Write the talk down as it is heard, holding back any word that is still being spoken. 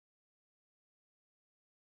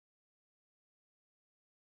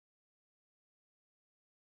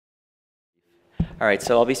All right,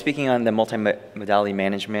 so I'll be speaking on the multimodality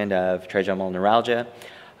management of trigeminal neuralgia.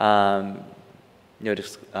 No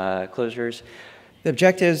disclosures. The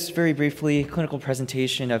objectives, very briefly, clinical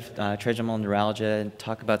presentation of trigeminal neuralgia, and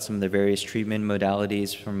talk about some of the various treatment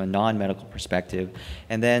modalities from a non-medical perspective,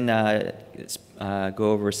 and then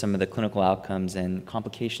go over some of the clinical outcomes and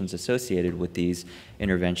complications associated with these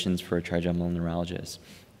interventions for trigeminal neuralgias.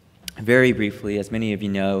 Very briefly, as many of you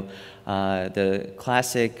know, the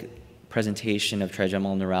classic presentation of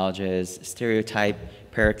trigeminal neuralgia is stereotype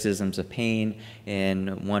paroxysms of pain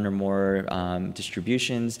in one or more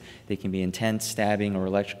distributions. They can be intense, stabbing, or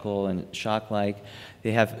electrical and shock-like.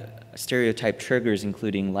 They have stereotype triggers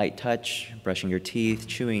including light touch, brushing your teeth,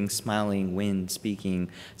 chewing, smiling, wind, speaking.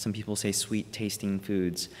 Some people say sweet tasting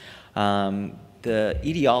foods. The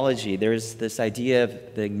etiology, there's this idea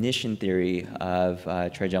of the ignition theory of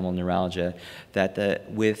trigeminal neuralgia, that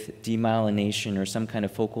with demyelination or some kind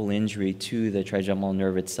of focal injury to the trigeminal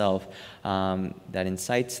nerve itself that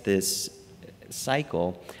incites this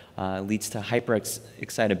cycle leads to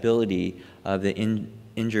hyperexcitability of the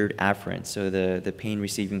injured afferent, so the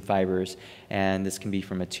pain-receiving fibers, and this can be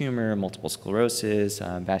from a tumor, multiple sclerosis,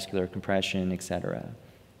 vascular compression, etc.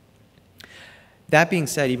 That being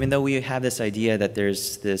said, even though we have this idea that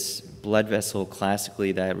there's this blood vessel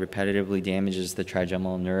classically that repetitively damages the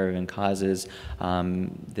trigeminal nerve and causes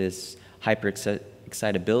this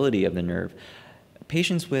hyperexcitability of the nerve,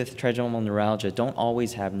 patients with trigeminal neuralgia don't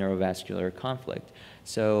always have neurovascular conflict.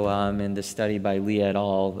 So in this study by Lee et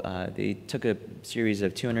al., they took a series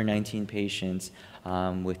of 219 patients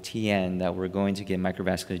with TN that were going to get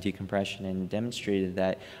microvascular decompression and demonstrated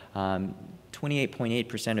that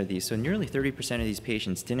 28.8% of these, so nearly 30% of these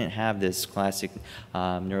patients didn't have this classic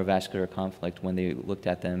neurovascular conflict when they looked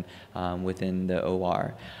at them within the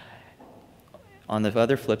OR. On the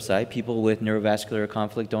other flip side, people with neurovascular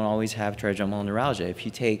conflict don't always have trigeminal neuralgia. If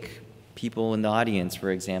you take people in the audience,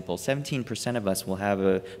 for example, 17% of us will have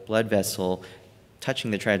a blood vessel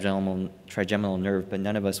touching the trigeminal nerve, but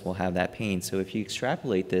none of us will have that pain. So if you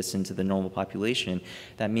extrapolate this into the normal population,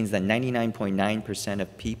 that means that 99.9%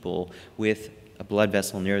 of people with a blood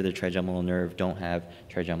vessel near the trigeminal nerve don't have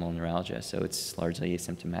trigeminal neuralgia, so it's largely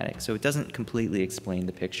asymptomatic. So it doesn't completely explain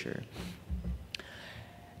the picture.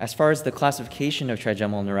 As far as the classification of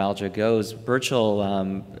trigeminal neuralgia goes, Burchell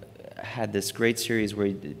had this great series where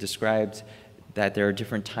he described that there are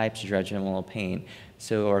different types of trigeminal pain.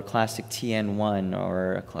 So our classic TN1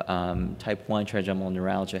 or type 1 trigeminal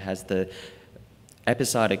neuralgia has the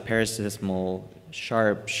episodic paroxysmal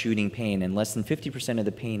sharp shooting pain, and less than 50% of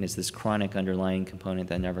the pain is this chronic underlying component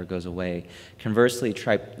that never goes away. Conversely,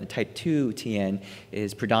 type 2 TN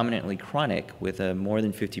is predominantly chronic with a more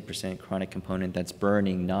than 50% chronic component that's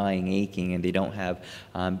burning, gnawing, aching, and they don't have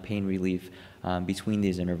pain relief between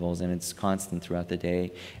these intervals, and it's constant throughout the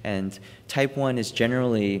day. And type 1 is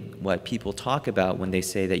generally what people talk about when they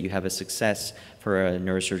say that you have a success for a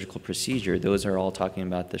neurosurgical procedure. Those are all talking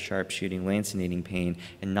about the sharp shooting, lancinating pain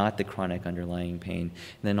and not the chronic underlying pain.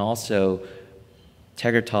 And then also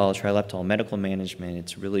Tegretol, trileptal medical management,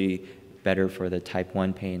 it's really better for the type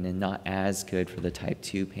 1 pain and not as good for the type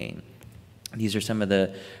 2 pain. These are some of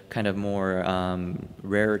the kind of more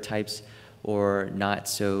rarer types or not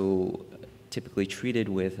so typically treated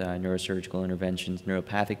with neurosurgical interventions.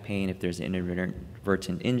 Neuropathic pain, if there's an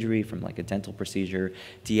inadvertent injury from like a dental procedure.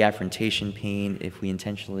 Deafferentation pain, if we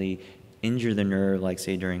intentionally injure the nerve, like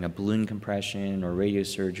say during a balloon compression or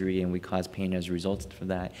radiosurgery, and we cause pain as a result of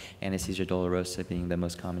that. Anesthesia dolorosa being the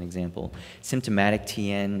most common example. Symptomatic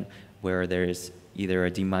TN, where there's either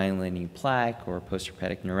a demyelinating plaque or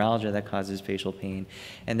postherpetic neuralgia that causes facial pain.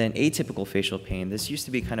 And then atypical facial pain. This used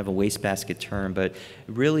to be kind of a wastebasket term, but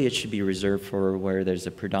really it should be reserved for where there's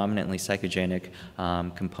a predominantly psychogenic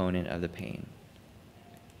component of the pain.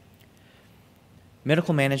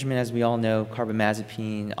 Medical management, as we all know,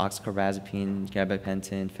 carbamazepine, oxcarbazepine,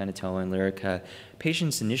 gabapentin, phenytoin, Lyrica.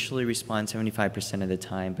 Patients initially respond 75% of the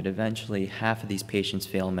time, but eventually half of these patients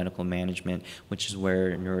fail medical management, which is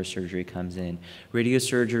where neurosurgery comes in.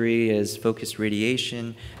 Radiosurgery is focused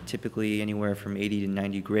radiation, typically anywhere from 80 to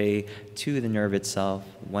 90 gray to the nerve itself.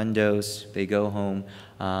 One dose, they go home,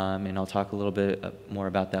 and I'll talk a little bit more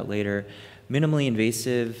about that later. Minimally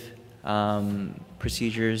invasive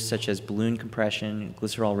procedures such as balloon compression,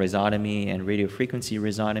 glycerol rhizotomy, and radiofrequency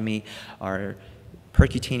rhizotomy are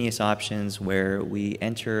percutaneous options where we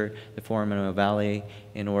enter the foramen ovale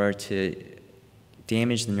in order to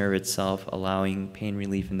damage the nerve itself, allowing pain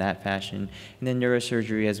relief in that fashion. And then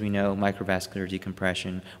neurosurgery, as we know, microvascular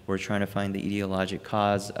decompression. We're trying to find the etiologic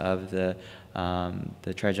cause of the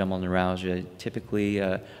trigeminal neuralgia, typically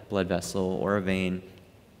a blood vessel or a vein.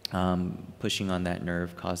 pushing on that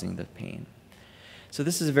nerve, causing the pain. So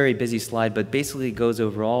this is a very busy slide, but basically it goes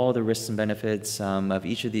over all the risks and benefits of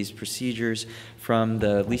each of these procedures, from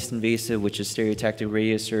the least invasive, which is stereotactic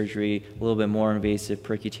radiosurgery, a little bit more invasive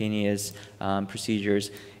percutaneous procedures,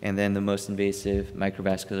 and then the most invasive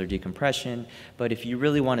microvascular decompression. But if you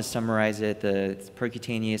really want to summarize it, the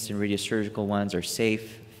percutaneous and radiosurgical ones are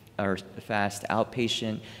safe, are fast,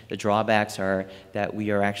 outpatient. The drawbacks are that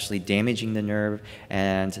we are actually damaging the nerve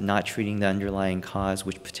and not treating the underlying cause,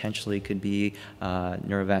 which potentially could be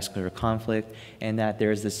neurovascular conflict, and that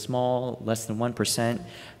there's this small, less than 1%,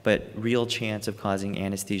 but real chance of causing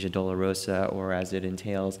anesthesia dolorosa, or as it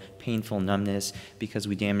entails, painful numbness, because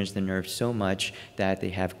we damage the nerve so much that they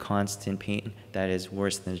have constant pain that is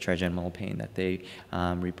worse than the trigeminal pain that they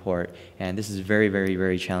report. And this is very, very,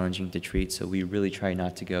 very challenging to treat, so we really try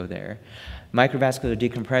not to go there. Microvascular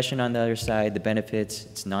decompression, on the other side, the benefits: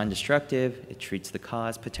 it's non-destructive, it treats the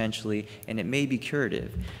cause potentially, and it may be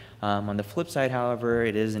curative. On the flip side, however,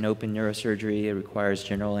 it is an open neurosurgery. It requires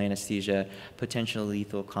general anesthesia, potential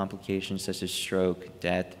lethal complications such as stroke,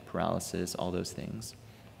 death, paralysis, all those things.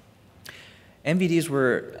 MVDs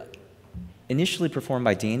were initially performed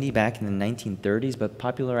by Dandy back in the 1930s, but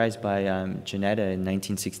popularized by Janetta in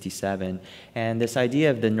 1967. And this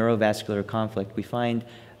idea of the neurovascular conflict, we find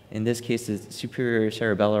in this case the superior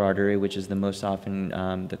cerebellar artery, which is the most often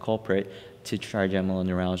the culprit to trigeminal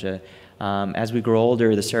neuralgia. As we grow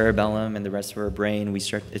older, the cerebellum and the rest of our brain,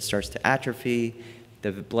 it starts to atrophy.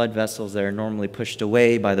 The blood vessels that are normally pushed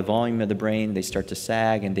away by the volume of the brain, they start to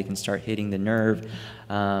sag and they can start hitting the nerve.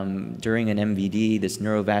 During an MVD, this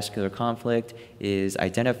neurovascular conflict is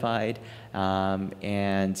identified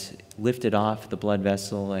and lifted off the blood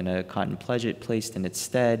vessel, and a cotton pledget placed in its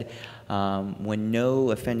stead. When no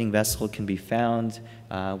offending vessel can be found,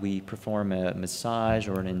 we perform a massage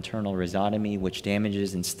or an internal rhizotomy, which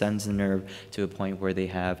damages and stuns the nerve to a point where they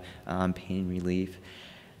have pain relief.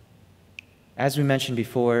 As we mentioned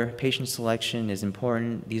before, patient selection is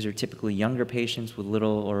important. These are typically younger patients with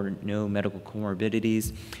little or no medical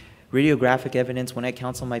comorbidities. Radiographic evidence: when I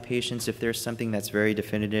counsel my patients, if there's something that's very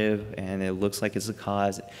definitive and it looks like it's a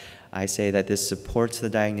cause, I say that this supports the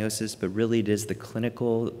diagnosis, but really it is the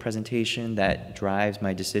clinical presentation that drives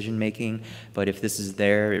my decision making. But if this is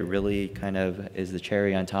there, it really kind of is the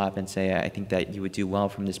cherry on top, and say, I think that you would do well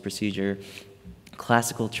from this procedure.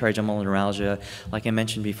 Classical trigeminal neuralgia, like I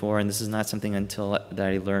mentioned before, and this is not something that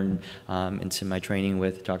I learned into my training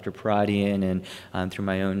with Dr. Paradian and through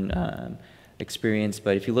my own experience,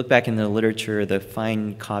 but if you look back in the literature, the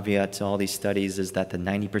fine caveat to all these studies is that the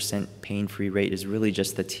 90% pain-free rate is really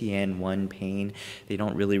just the TN1 pain. They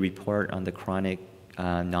don't really report on the chronic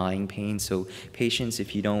gnawing pain. So patients,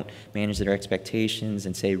 if you don't manage their expectations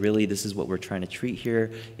and say, really, this is what we're trying to treat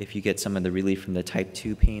here, if you get some of the relief from the type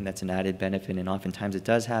 2 pain, that's an added benefit, and oftentimes it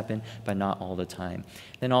does happen, but not all the time.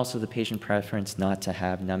 Then also the patient preference not to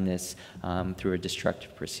have numbness through a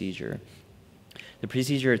destructive procedure. The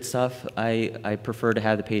procedure itself, I prefer to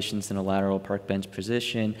have the patients in a lateral park bench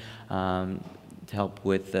position to help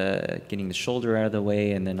with getting the shoulder out of the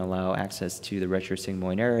way, and then allow access to the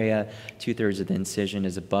retrosigmoid area. 2/3 of the incision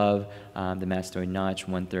is above the mastoid notch,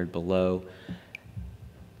 1/3 below.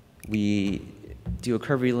 We do a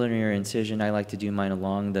curvilinear incision. I like to do mine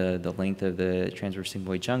along the length of the transverse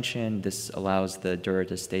sigmoid junction. This allows the dura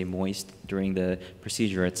to stay moist during the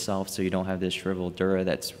procedure itself, so you don't have this shriveled dura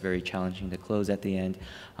that's very challenging to close at the end.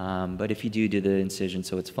 But if you do the incision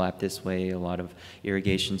so it's flapped this way, a lot of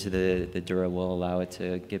irrigation to the dura will allow it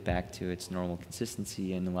to get back to its normal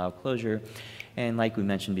consistency and allow closure. And like we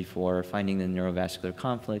mentioned before, finding the neurovascular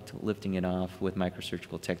conflict, lifting it off with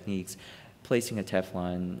microsurgical techniques, placing a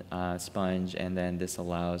Teflon sponge, and then this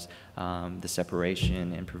allows the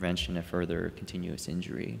separation and prevention of further continuous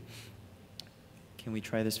injury. Can we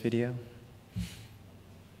try this video?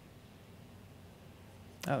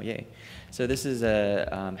 Oh, yay. So this is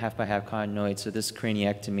a half by half cottonoid. So this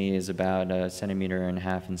craniectomy is about 1.5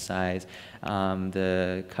 centimeters in size.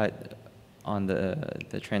 The cut on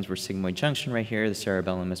the transverse sigmoid junction right here, the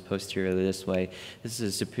cerebellum is posteriorly this way. This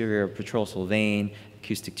is a superior petrosal vein,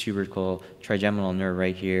 acoustic tubercle, trigeminal nerve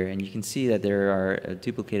right here, and you can see that there are a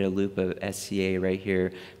duplicated loop of SCA right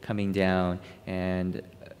here coming down, and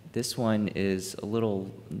this one is a little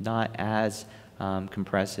not as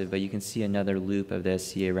compressive, but you can see another loop of the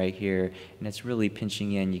SCA right here, and it's really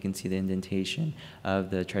pinching in. You can see the indentation of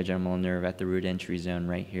the trigeminal nerve at the root entry zone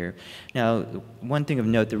right here. Now, one thing of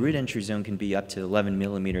note, the root entry zone can be up to 11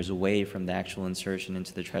 millimeters away from the actual insertion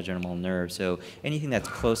into the trigeminal nerve, so anything that's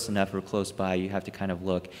close enough or close by, you have to kind of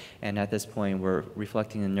look, and at this point, we're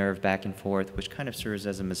reflecting the nerve back and forth, which kind of serves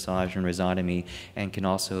as a massage and rhizotomy, and can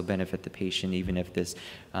also benefit the patient even if this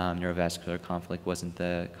neurovascular conflict wasn't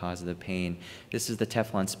the cause of the pain. This is the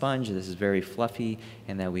Teflon sponge. This is very fluffy,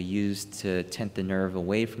 and that we use to tent the nerve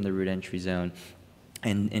away from the root entry zone,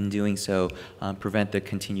 and in doing so, prevent the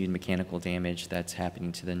continued mechanical damage that's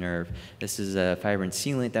happening to the nerve. This is a fibrin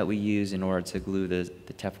sealant that we use in order to glue the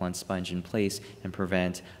Teflon sponge in place and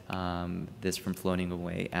prevent this from floating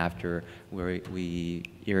away after we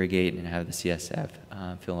irrigate and have the CSF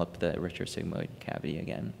fill up the retrosigmoid cavity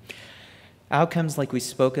again. Outcomes like we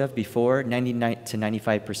spoke of before, 99 to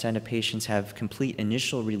 95% of patients have complete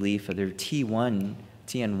initial relief of their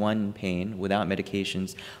TN1 pain without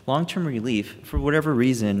medications. Long-term relief, for whatever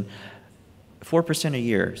reason, 4% a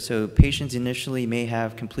year. So patients initially may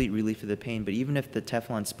have complete relief of the pain, but even if the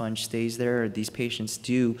Teflon sponge stays there, these patients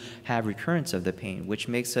do have recurrence of the pain, which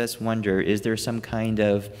makes us wonder, is there some kind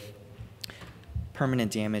of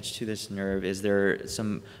permanent damage to this nerve? Is there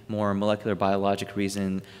some more molecular biologic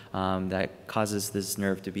reason that causes this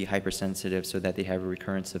nerve to be hypersensitive so that they have a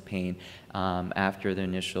recurrence of pain after the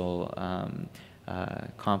initial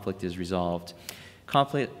conflict is resolved?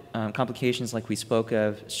 Complications like we spoke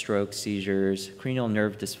of, stroke, seizures, cranial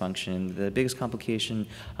nerve dysfunction. The biggest complication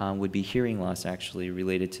would be hearing loss, actually,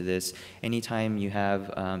 related to this. Anytime you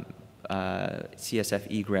have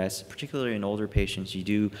CSF egress, particularly in older patients, you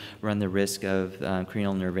do run the risk of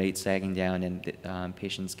cranial nerve 8 sagging down, and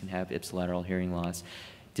patients can have ipsilateral hearing loss.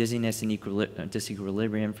 Dizziness and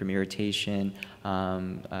disequilibrium from irritation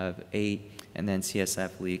of 8, and then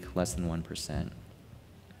CSF leak less than 1%.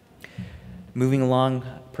 Moving along,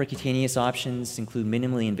 percutaneous options include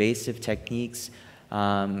minimally invasive techniques.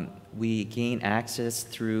 We gain access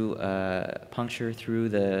through puncture through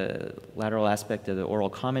the lateral aspect of the oral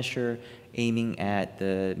commissure, aiming at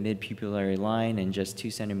the mid-pupillary line and just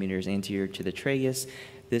 2 centimeters anterior to the tragus.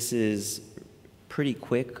 This is pretty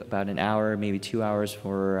quick, about an hour, maybe 2 hours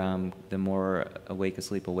for the more awake,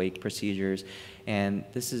 asleep, awake procedures. And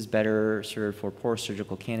this is better served for poor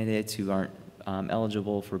surgical candidates who aren't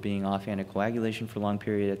eligible for being off anticoagulation for a long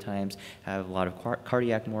period of times, have a lot of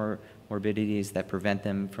cardiac morbidities that prevent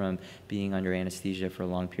them from being under anesthesia for a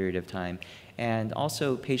long period of time. And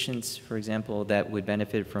also patients, for example, that would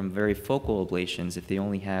benefit from very focal ablations if they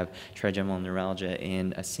only have trigeminal neuralgia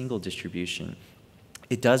in a single distribution.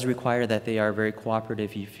 It does require that they are very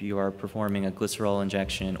cooperative if you are performing a glycerol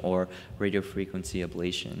injection or radiofrequency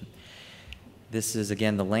ablation. This is,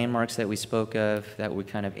 again, the landmarks that we spoke of that we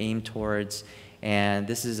kind of aim towards. And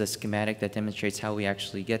this is a schematic that demonstrates how we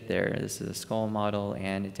actually get there. This is a skull model,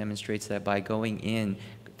 and it demonstrates that by going in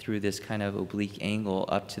through this kind of oblique angle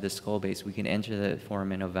up to the skull base, we can enter the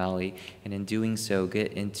foramen ovale, and in doing so,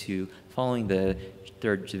 get into following the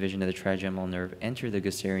third division of the trigeminal nerve, enter the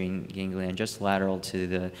Gusarian ganglion just lateral to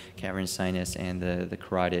the cavernous sinus and the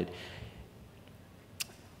carotid.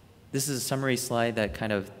 This is a summary slide that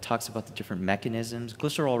kind of talks about the different mechanisms.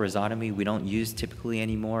 Glycerol rhizotomy we don't use typically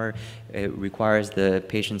anymore. It requires the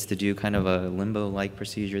patients to do kind of a limbo-like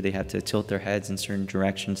procedure. They have to tilt their heads in certain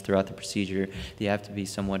directions throughout the procedure. They have to be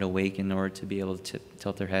somewhat awake in order to be able to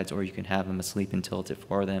tilt their heads, or you can have them asleep and tilt it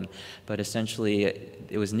for them. But essentially,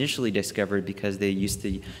 it was initially discovered because they used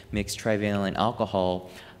to mix trivalent alcohol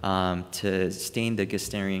to stain the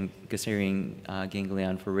Gusarian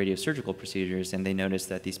ganglion for radiosurgical procedures, and they noticed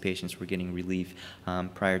that these patients were getting relief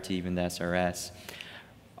prior to even the SRS.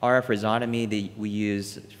 RF rhizotomy, we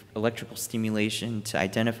use electrical stimulation to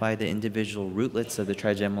identify the individual rootlets of the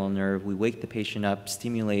trigeminal nerve. We wake the patient up,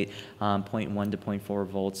 stimulate 0.1 to 0.4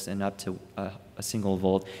 volts and up to a single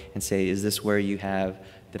volt, and say, is this where you have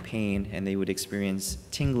the pain? And they would experience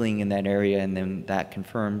tingling in that area, and then that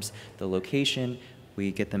confirms the location. We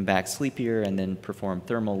get them back sleepier and then perform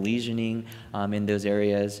thermal lesioning in those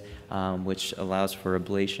areas, which allows for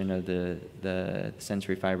ablation of the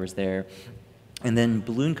sensory fibers there. And then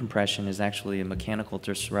balloon compression is actually a mechanical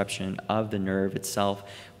disruption of the nerve itself.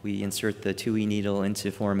 We insert the 2E needle into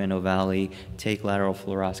foramen ovale, take lateral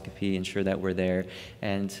fluoroscopy, ensure that we're there.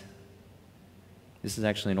 And this is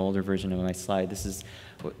actually an older version of my slide. This is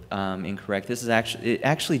incorrect. This is it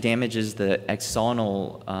actually damages the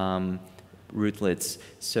axonal rootlets,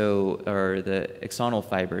 or the axonal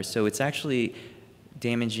fibers. So it's actually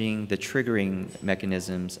damaging the triggering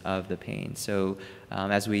mechanisms of the pain. So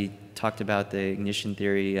as we talked about the ignition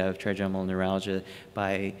theory of trigeminal neuralgia,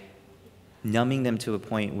 by numbing them to a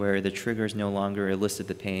point where the triggers no longer elicit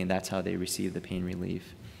the pain, that's how they receive the pain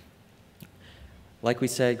relief. Like we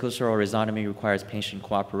said, glycerol rhizotomy requires patient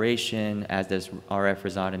cooperation, as does RF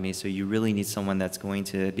rhizotomy, so you really need someone that's going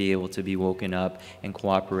to be able to be woken up and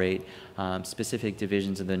cooperate specific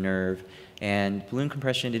divisions of the nerve. And balloon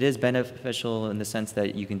compression, it is beneficial in the sense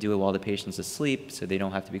that you can do it while the patient's asleep, so they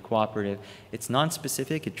don't have to be cooperative. It's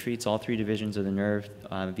non-specific. It treats all three divisions of the nerve,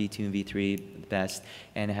 V2 and V3 best,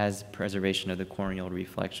 and it has preservation of the corneal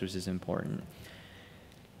reflex, which is important.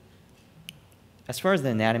 As far as the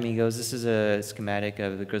anatomy goes, this is a schematic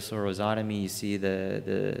of the glycerol rhizotomy. You see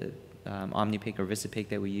the omnipaque or visipaque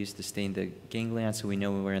that we use to stain the ganglion, so we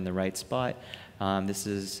know we're in the right spot. This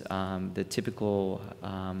is the typical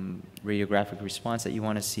radiographic response that you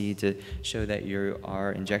want to see to show that you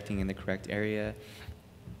are injecting in the correct area.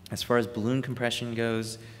 As far as balloon compression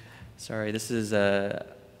goes, sorry, this is a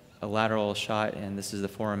lateral shot, and this is the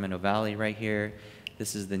foramen ovale right here.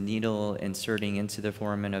 This is the needle inserting into the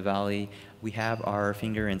foramen ovale. We have our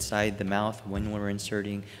finger inside the mouth when we're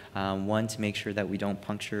inserting, one, to make sure that we don't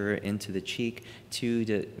puncture into the cheek,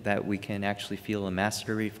 two, that we can actually feel a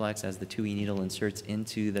masseter reflex as the 2E needle inserts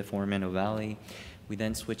into the foramen ovale. We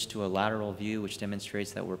then switch to a lateral view, which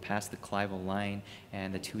demonstrates that we're past the clival line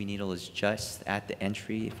and the 2E needle is just at the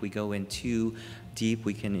entry. If we go in too deep,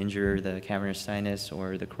 we can injure the cavernous sinus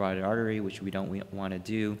or the carotid artery, which we don't want to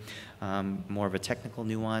do. More of a technical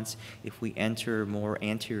nuance. If we enter more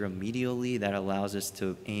anterior medially, that allows us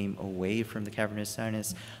to aim away from the cavernous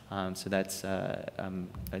sinus. So that's a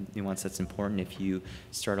nuance that's important if you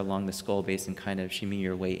start along the skull base and kind of shimmy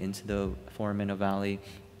your way into the foramen ovale.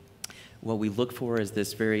 What we look for is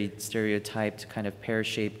this very stereotyped kind of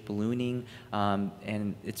pear-shaped ballooning,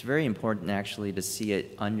 and it's very important actually to see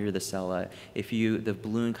it under the sella. If the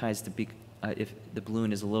balloon if the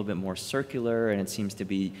balloon is a little bit more circular and it seems to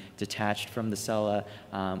be detached from the sella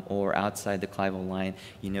or outside the clival line,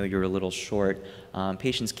 you know you're a little short.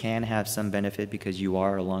 Patients can have some benefit because you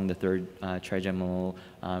are along the third trigeminal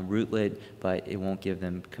rootlet, but it won't give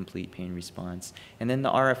them complete pain response. And then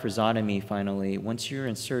the RF rhizotomy, finally, once you're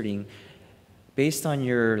inserting, based on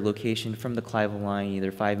your location from the clival line, either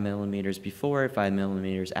 5 millimeters before it, 5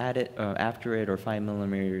 millimeters at it, after it, or 5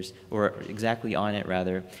 millimeters, or exactly on it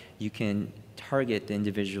rather, you can target the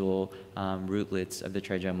individual rootlets of the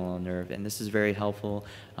trigeminal nerve. And this is very helpful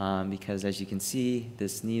because, as you can see,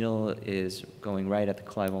 this needle is going right at the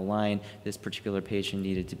clival line. This particular patient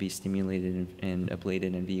needed to be stimulated and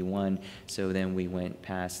ablated in V1, so then we went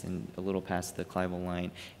past and a little past the clival line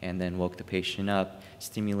and then woke the patient up,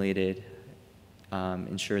 stimulated,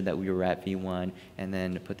 ensured that we were at V1, and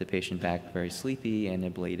then put the patient back very sleepy and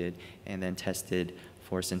ablated, and then tested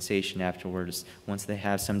for sensation afterwards. Once they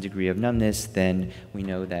have some degree of numbness, then we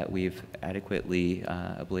know that we've adequately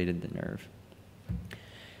ablated the nerve.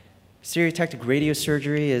 Stereotactic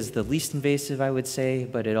radiosurgery is the least invasive, I would say,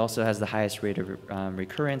 but it also has the highest rate of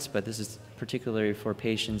recurrence, but this is particularly for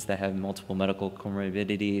patients that have multiple medical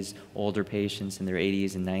comorbidities, older patients in their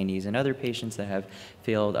 80s and 90s, and other patients that have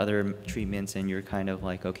failed other treatments, and you're kind of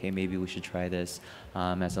like, okay, maybe we should try this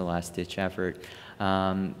as a last-ditch effort.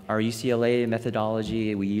 Our UCLA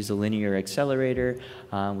methodology, we use a linear accelerator,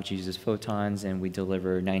 which uses photons, and we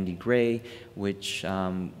deliver 90 gray, which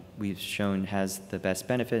we've shown has the best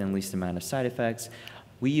benefit and least amount of side effects.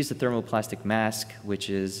 We use a thermoplastic mask,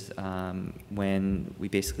 which is when we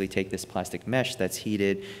basically take this plastic mesh that's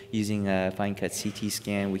heated. Using a fine-cut CT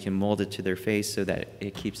scan, we can mold it to their face so that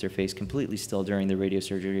it keeps their face completely still during the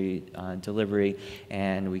radiosurgery delivery,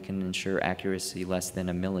 and we can ensure accuracy less than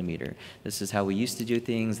a millimeter. This is how we used to do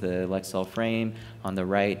things, the Lexel frame on the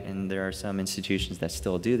right, and there are some institutions that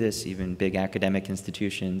still do this, even big academic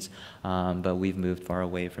institutions, but we've moved far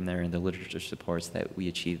away from there, and the literature supports that we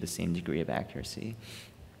achieve the same degree of accuracy.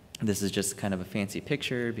 This is just kind of a fancy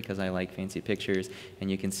picture because I like fancy pictures,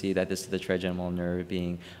 and you can see that this is the trigeminal nerve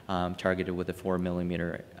being targeted with a 4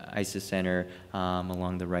 millimeter isocenter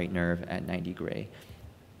along the right nerve at 90 gray.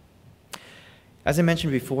 As I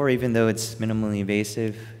mentioned before, even though it's minimally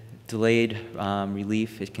invasive, delayed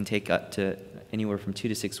relief, it can take up to anywhere from 2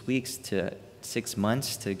 to 6 weeks to 6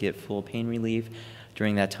 months to get full pain relief.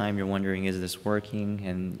 During that time, you're wondering, is this working?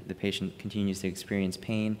 And the patient continues to experience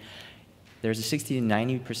pain. There's a 60 to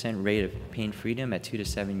 90% rate of pain freedom at 2 to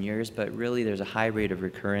 7 years, but really there's a high rate of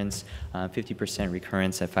recurrence, 50%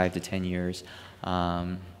 recurrence at 5 to 10 years.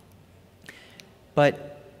 But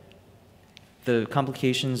The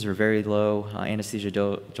complications are very low. Anesthesia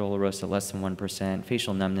dolorosa less than 1%,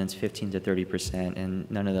 facial numbness 15 to 30%, and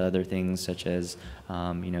none of the other things such as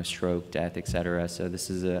stroke, death, etc. So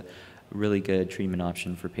this is a really good treatment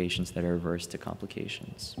option for patients that are averse to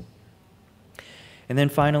complications. And then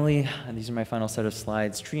finally, these are my final set of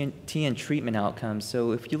slides, TN treatment outcomes.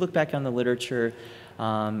 So if you look back on the literature,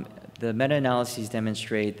 the meta-analyses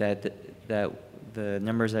demonstrate that the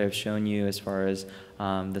numbers I have shown you as far as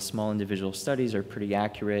the small individual studies are pretty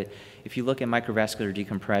accurate. If you look at microvascular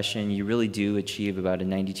decompression, you really do achieve about a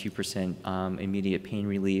 92% immediate pain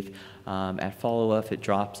relief. At follow-up, it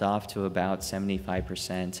drops off to about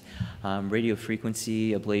 75%.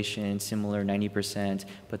 Radiofrequency ablation, similar 90%,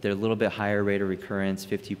 but they're a little bit higher rate of recurrence,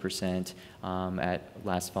 50% at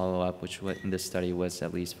last follow-up, which in this study was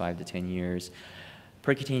at least 5 to 10 years.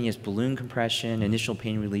 Percutaneous balloon compression, initial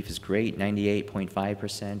pain relief is great,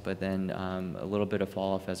 98.5%, but then a little bit of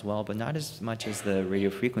fall-off as well, but not as much as the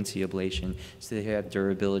radiofrequency ablation, so they have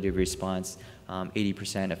durability of response,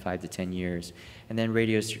 80% at 5 to 10 years. And then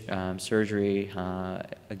radiosurgery,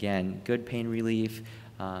 again, good pain relief,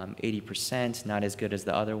 80%, not as good as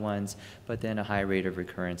the other ones, but then a high rate of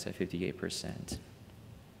recurrence at 58%.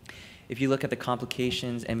 If you look at the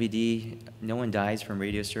complications, MVD, no one dies from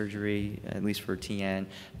radiosurgery, at least for TN.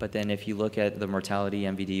 But then if you look at the mortality,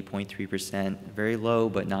 MVD, 0.3%, very low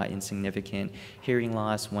but not insignificant. Hearing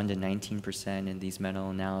loss, 1 to 19% in these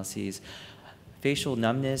meta-analyses. Facial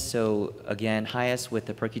numbness, so again, highest with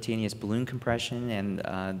the percutaneous balloon compression,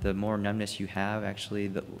 and the more numbness you have, actually,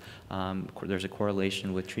 there's a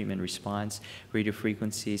correlation with treatment response.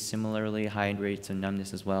 Radiofrequency, similarly, high rates of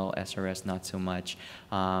numbness as well, SRS not so much.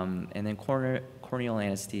 And then corneal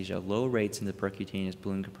anesthesia, low rates in the percutaneous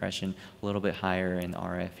balloon compression, a little bit higher in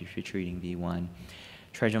RF if you're treating V1.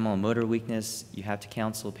 Trigeminal motor weakness, you have to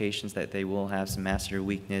counsel patients that they will have some masseter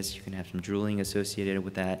weakness. You can have some drooling associated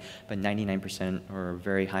with that, but 99% or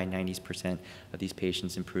very high 90% of these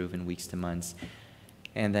patients improve in weeks to months.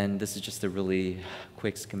 And then this is just a really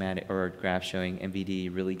quick schematic or graph showing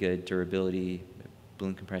MVD, really good durability,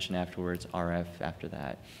 balloon compression afterwards, RF after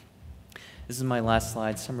that. This is my last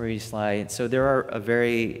slide, summary slide. So there are a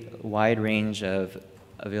very wide range of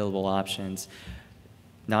available options.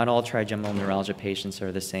 Not all trigeminal neuralgia patients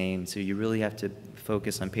are the same, so you really have to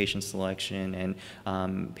focus on patient selection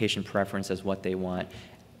and patient preference as what they want.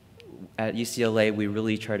 At UCLA, we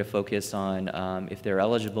really try to focus on if they're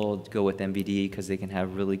eligible, go with MVD because they can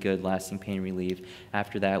have really good lasting pain relief.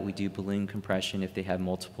 After that, we do balloon compression if they have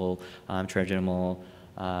multiple trigeminal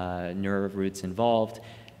nerve roots involved.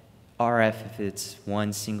 RF if it's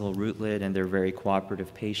one single rootlet and they're a very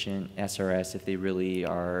cooperative patient. SRS if they really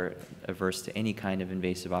are averse to any kind of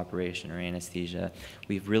invasive operation or anesthesia.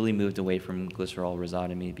 We've really moved away from glycerol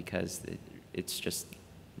rhizotomy because it's just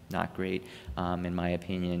not great in my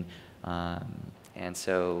opinion. And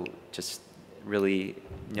so just really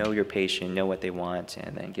know your patient, know what they want,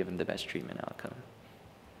 and then give them the best treatment outcome.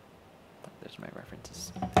 Those are my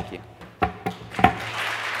references. Thank you.